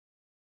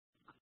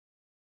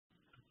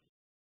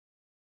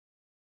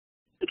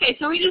Okay,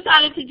 so we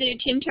decided to do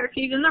 10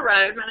 turkeys in the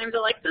road. My name is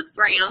Alexis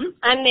Brown.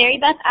 I'm Mary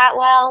Beth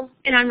Atwell.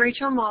 And I'm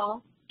Rachel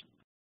Mall.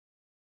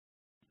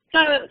 So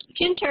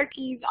 10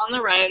 turkeys on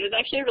the road is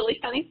actually a really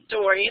funny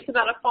story. It's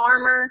about a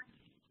farmer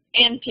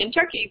and 10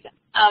 turkeys.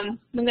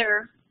 When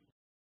they're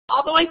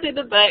all the way through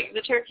the book,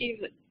 the turkeys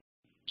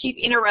keep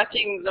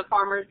interrupting the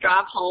farmer's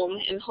drive home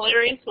in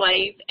hilarious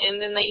ways, and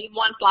then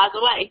one flies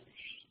away.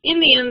 In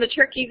the end, the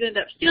turkeys end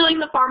up stealing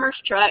the farmer's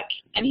truck,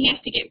 and he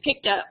has to get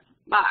picked up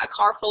by a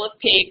car full of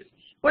pigs,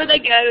 where they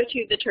go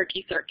to the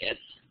turkey circus.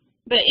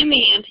 But in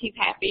the end, he's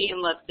happy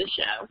and loves the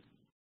show.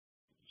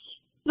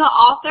 The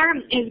author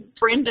is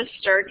Brenda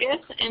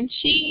Sturgis, and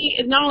she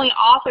is not only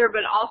author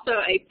but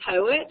also a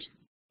poet.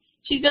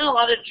 She's done a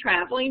lot of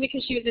traveling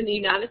because she was in the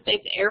United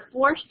States Air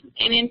Force,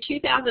 and in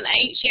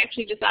 2008 she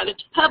actually decided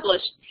to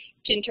publish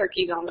 10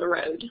 Turkeys on the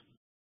Road.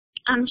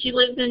 She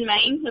lives in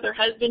Maine with her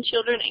husband,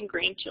 children, and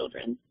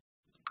grandchildren.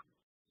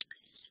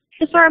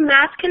 So for our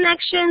math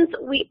connections,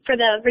 for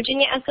the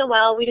Virginia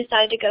SOL, we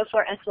decided to go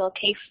for SOL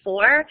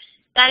K4.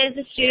 That is,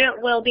 the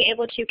student will be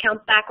able to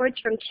count backwards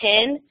from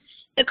 10.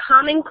 The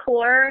Common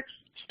Core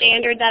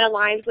standard that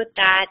aligns with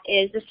that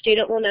is the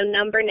student will know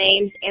number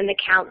names and the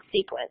count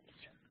sequence.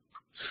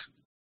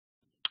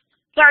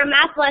 For our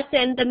math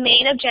lesson, the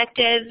main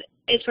objective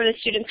is for the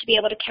students to be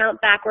able to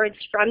count backwards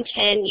from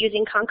 10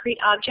 using concrete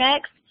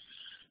objects.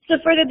 So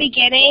for the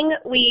beginning,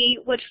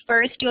 we would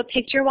first do a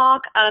picture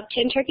walk of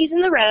 10 turkeys in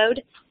the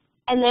road,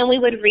 and then we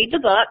would read the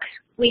book.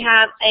 We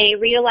have a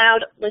read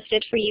aloud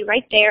listed for you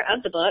right there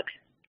of the book.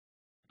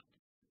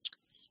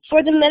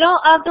 For the middle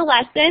of the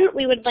lesson,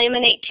 we would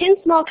laminate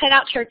 10 small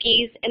cutout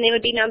turkeys, and they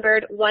would be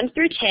numbered 1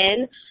 through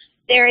 10.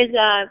 There is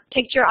a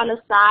picture on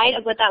the side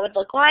of what that would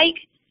look like.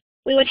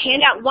 We would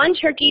hand out 1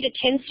 turkey to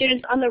 10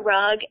 students on the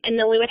rug, and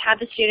then we would have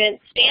the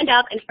students stand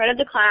up in front of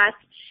the class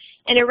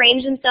and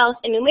arrange themselves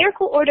in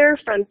numerical order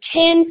from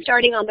 10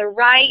 starting on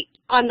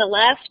the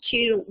left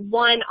to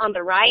 1 on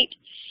the right.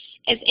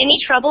 If any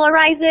trouble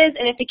arises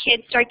and if the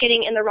kids start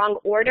getting in the wrong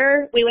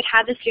order, we would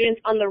have the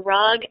students on the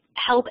rug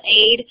help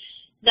aid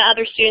the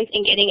other students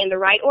in getting in the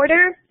right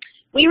order.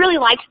 We really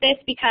liked this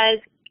because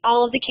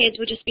all of the kids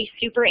would just be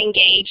super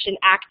engaged and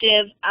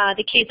active.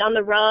 The kids on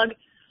the rug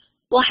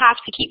will have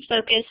to keep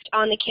focused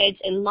on the kids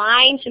in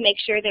line to make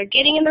sure they're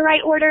getting in the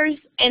right orders,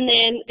 and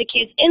then the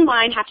kids in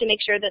line have to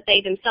make sure that they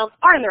themselves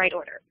are in the right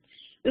order.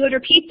 We would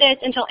repeat this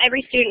until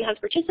every student has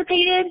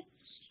participated,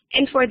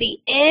 and for the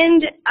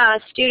end,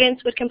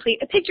 students would complete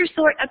a picture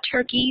sort of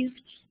turkeys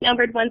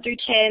numbered 1 through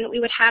 10. We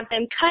would have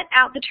them cut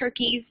out the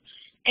turkeys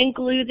and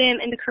glue them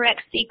in the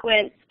correct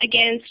sequence,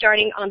 again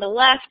starting on the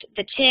left,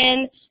 the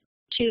 10,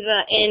 to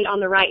the end on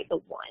the right, the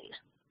 1.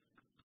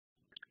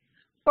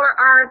 For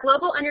our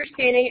global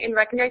understanding and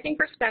recognizing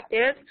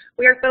perspective,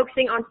 we are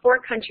focusing on 4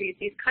 countries.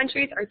 These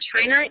countries are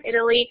China,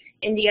 Italy,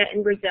 India,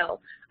 and Brazil.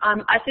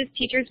 Us as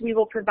teachers, we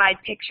will provide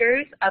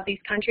pictures of these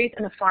countries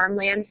and the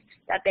farmlands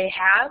that they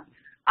have.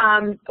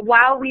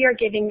 While we are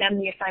giving them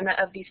the assignment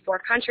of these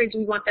 4 countries,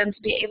 we want them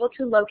to be able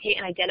to locate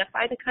and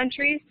identify the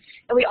countries,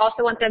 and we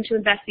also want them to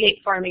investigate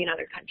farming in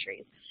other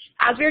countries.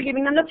 As we are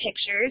giving them the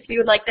pictures, we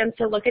would like them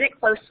to look at it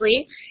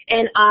closely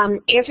and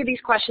answer these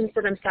questions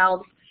for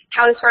themselves.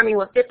 How does farming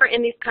look different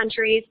in these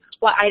countries?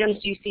 What items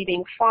do you see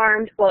being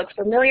farmed? What looks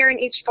familiar in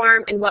each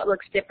farm, and what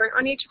looks different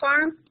on each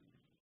farm?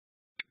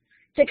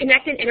 To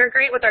connect and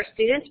integrate with our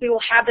students, we will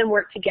have them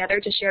work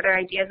together to share their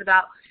ideas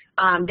about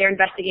their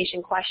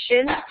investigation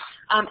questions.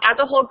 As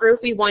a whole group,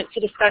 we want to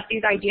discuss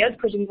these ideas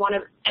because we want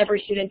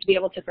every student to be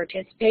able to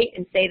participate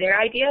and say their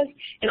ideas,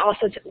 and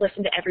also to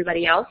listen to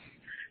everybody else.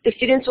 The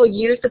students will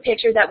use the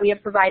pictures that we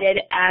have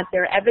provided as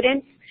their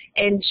evidence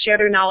and share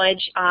their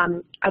knowledge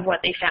of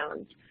what they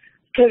found.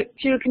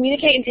 To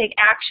communicate and take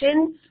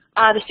action,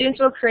 the students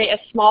will create a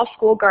small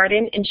school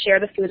garden and share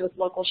the food with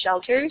local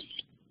shelters.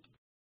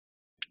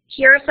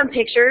 Here are some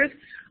pictures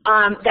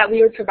that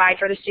we would provide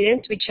for the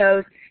students. We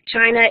chose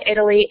China,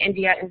 Italy,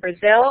 India, and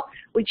Brazil.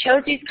 We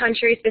chose these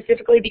countries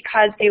specifically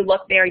because they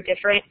look very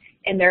different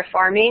in their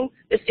farming.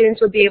 The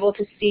students would be able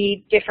to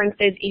see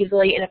differences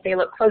easily, and if they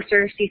look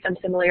closer, see some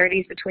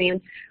similarities between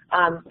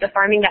the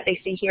farming that they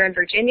see here in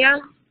Virginia.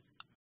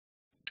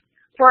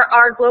 For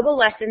our global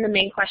lesson, the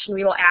main question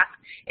we will ask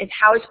is,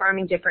 how is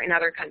farming different in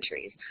other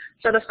countries?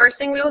 So the first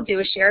thing we will do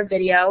is share a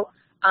video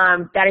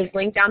that is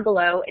linked down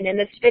below, and in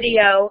this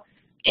video,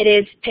 it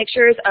is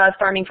pictures of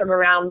farming from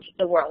around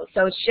the world.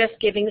 So it's just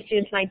giving the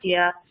students an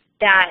idea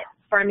that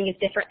farming is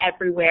different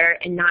everywhere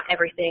and not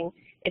everything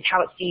is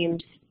how it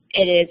seems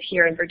it is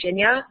here in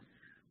Virginia.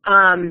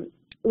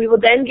 We will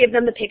then give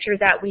them the pictures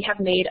that we have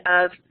made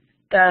of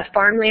the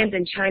farmlands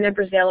in China,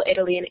 Brazil,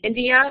 Italy, and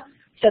India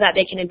so that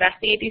they can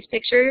investigate these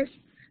pictures.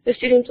 The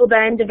students will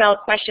then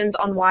develop questions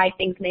on why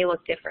things may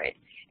look different.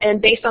 And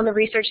based on the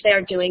research they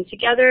are doing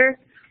together,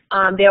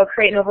 they'll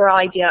create an overall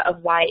idea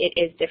of why it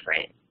is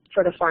different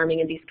for the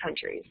farming in these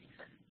countries.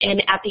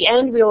 And at the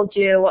end,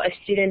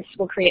 students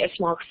will create a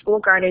small school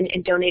garden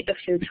and donate the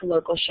food to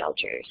local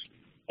shelters.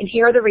 And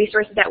here are the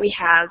resources that we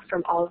have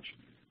from all of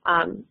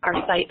our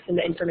sites and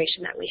the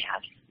information that we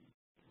have.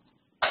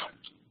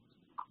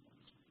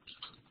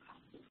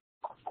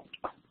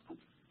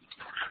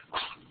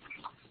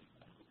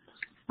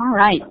 All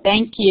right,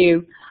 thank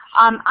you.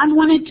 I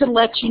wanted to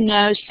let you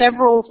know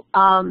several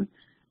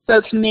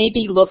folks may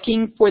be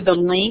looking for the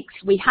links.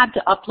 We had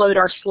to upload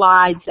our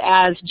slides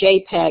as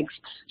JPEGs.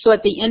 So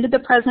at the end of the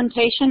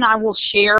presentation, I will share